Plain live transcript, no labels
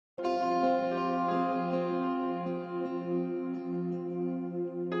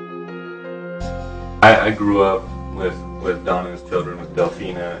I grew up with Donna's children, with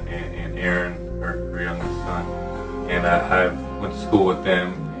Delphina and Aaron, her youngest son, and I went to school with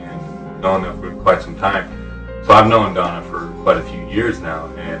them and known them for quite some time. So I've known Donna for quite a few years now,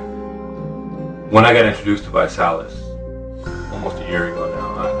 and when I got introduced to ViSalus almost a year ago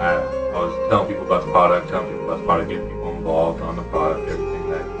now, I was telling people about the product, getting people involved on the product, everything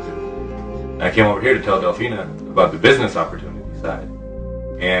that I could do. And I came over here to tell Delphina about the business opportunity side.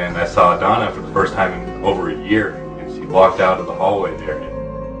 And I saw Donna for the first time in over a year, and she walked out of the hallway there,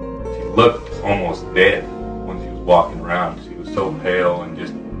 and she looked almost dead when she was walking around. She was so pale and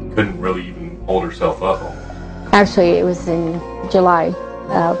just couldn't really even hold herself up almost. Actually, it was in July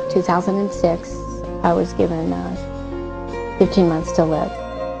of 2006. I was given 15 months to live.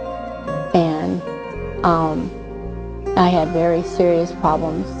 And I had very serious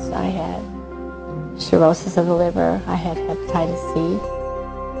problems. I had cirrhosis of the liver. I had hepatitis C.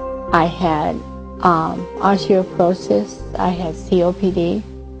 I had osteoporosis. I had COPD.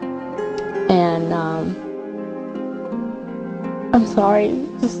 And I'm sorry,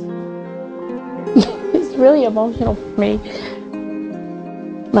 it's really emotional for me.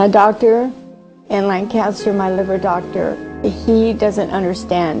 My doctor in Lancaster, my liver doctor, he doesn't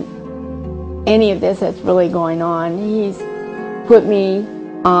understand any of this that's really going on. He's put me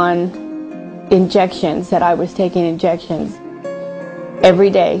on injections, that I was taking injections every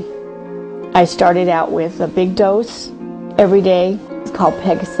day. I started out with a big dose every day. It's called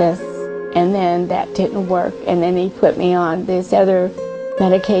Pegasus, and then that didn't work. And then he put me on this other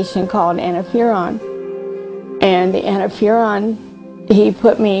medication called interferon. And the interferon, he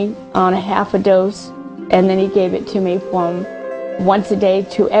put me on a half a dose, and then he gave it to me from once a day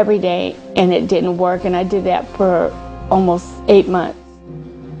to every day, and it didn't work. And I did that for almost 8 months.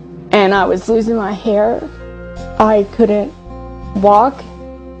 And I was losing my hair. I couldn't walk.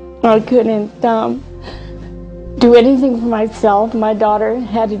 I couldn't do anything for myself. My daughter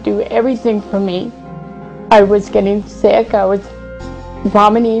had to do everything for me. I was getting sick. I was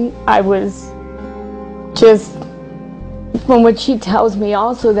vomiting. I was just, from what she tells me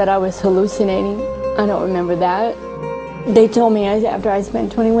also, that I was hallucinating. I don't remember that. They told me after I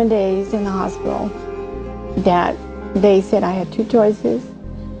spent 21 days in the hospital that they said I had two choices: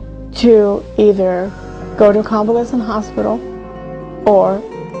 to either go to a convalescent hospital or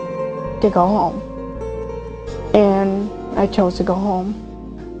to go home. And I chose to go home.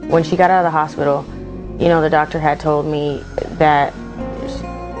 When she got out of the hospital, you know, the doctor had told me that,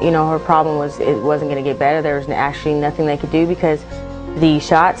 you know, her problem was it wasn't going to get better. There was actually nothing they could do because the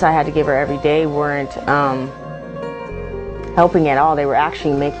shots I had to give her every day weren't helping at all. They were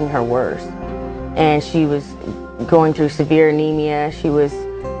actually making her worse. And she was going through severe anemia. She was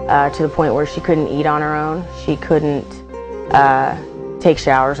to the point where she couldn't eat on her own. She couldn't take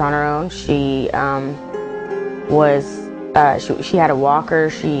showers on her own. She she had a walker.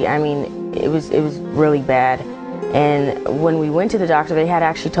 I mean, it was really bad. And when we went to the doctor, they had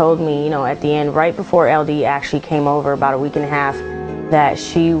actually told me, you know, at the end, right before LD actually came over, about a week and a half, that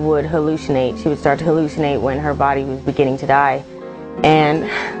she would hallucinate. She would start to hallucinate when her body was beginning to die. And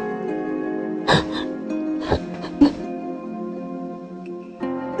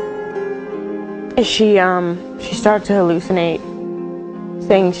she started to hallucinate,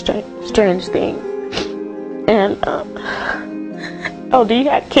 saying strange things. And LD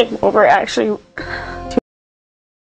had came over actually